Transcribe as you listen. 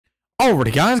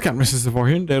Alrighty guys, got my sister 4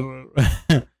 here.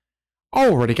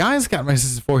 Alrighty guys, got my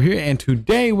sister 4 here, and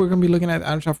today we're gonna be looking at the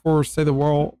item shop for Save the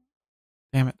World.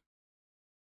 Damn it.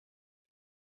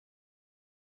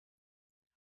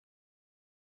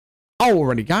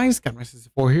 Alrighty guys, got my sister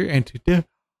 4 here, and today,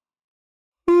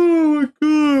 oh my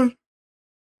god.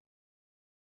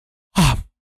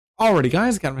 Alrighty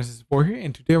guys, got my sister 4 here,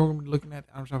 and today we're gonna be looking at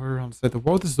the item shop here on Save the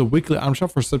World. This is the weekly item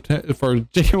shop for January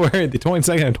the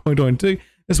 22nd of 2022.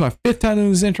 This is my 5th time doing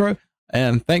this intro,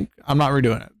 and I'm not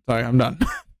redoing it. Sorry, I'm done.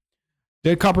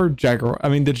 The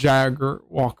Jabberwocky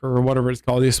or whatever it's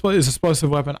called. It's an explosive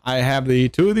weapon. I have the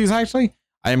 2 of these actually.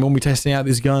 I am going to be testing out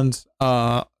these guns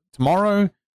tomorrow.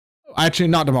 Actually,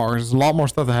 not tomorrow. There's a lot more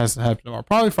stuff that has to happen tomorrow.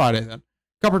 Probably Friday then.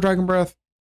 Copper Dragon Breath.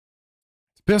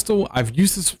 It's a pistol. I've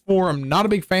used this before. I'm not a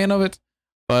big fan of it,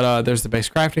 but there's the base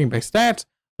crafting, base stats,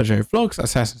 legendary flux,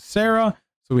 assassin Sarah.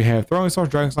 So we have throwing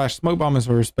sword, dragon slash, smoke bomb as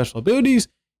her special abilities.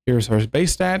 Here's her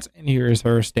base stats, and here is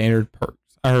her standard perks.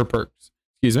 Her perks.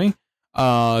 Excuse me.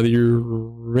 The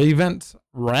Raven's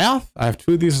Wrath. I have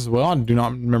 2 of these as well. I do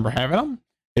not remember having them.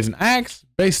 It's an axe,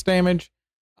 base damage,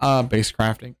 base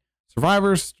crafting.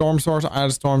 Survivors, storm source,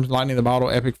 ice storms, lightning in the bottle,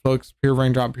 epic flux, pure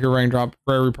raindrop,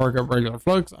 rare perk up, regular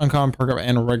flux, uncommon perk up,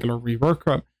 and a regular rework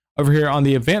up. Over here on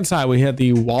the event side, we have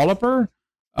the Walloper.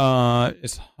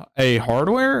 It's a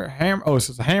hardware hammer. Oh,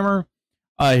 it's a hammer.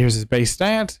 Here's his base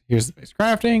stats. Here's the base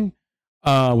crafting.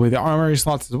 With the armory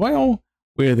slots as well.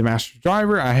 With the master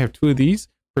driver, I have 2 of these.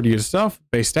 Pretty good stuff.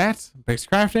 Base stats, base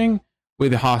crafting.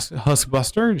 With the husk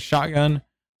buster, shotgun,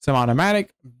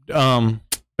 semi-automatic.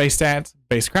 Base stats,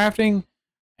 base crafting,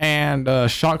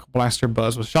 and shock blaster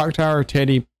buzz with shock tower,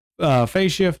 teddy,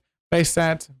 phase shift, base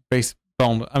stats, base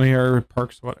bone.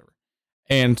 Perks, whatever.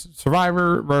 And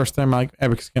survivor, reverse thermite,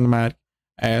 epic schematic,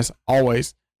 as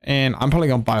always. And I'm probably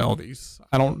gonna buy all these.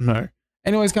 I don't know.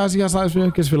 Anyways, guys, you guys like this video?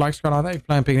 Because if you like, subscribe on that. If you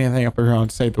plan picking anything up here on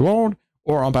Save the World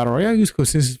or on Battle Royale, use code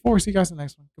 4. See you guys in the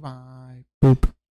next one. Goodbye. Boop.